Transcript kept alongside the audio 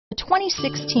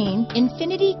2016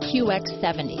 Infiniti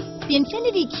QX70. The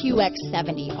Infiniti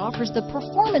QX70 offers the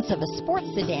performance of a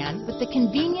sports sedan with the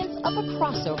convenience of a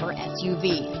crossover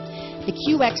SUV. The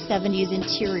QX70's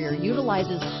interior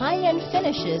utilizes high-end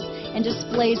finishes and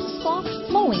displays soft,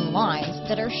 flowing lines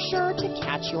that are sure to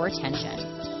catch your attention.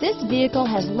 This vehicle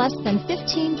has less than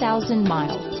 15,000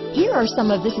 miles. Here are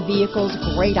some of this vehicle's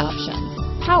great options: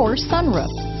 power sunroof,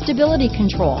 stability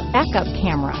control, backup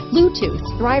camera, Bluetooth,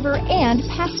 driver and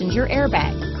passenger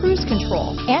airbag, cruise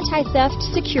control, anti-theft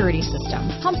security system,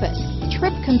 compass,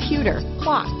 trip computer,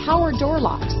 clock, power door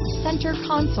locks, center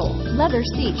console, leather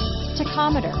seats,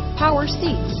 tachometer, power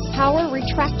seats, power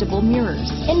retractable mirrors,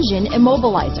 engine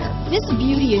immobilizer. This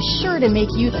beauty is sure to make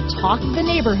you the talk of the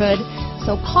neighborhood,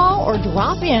 so call or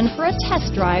drop in for a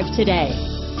test drive today.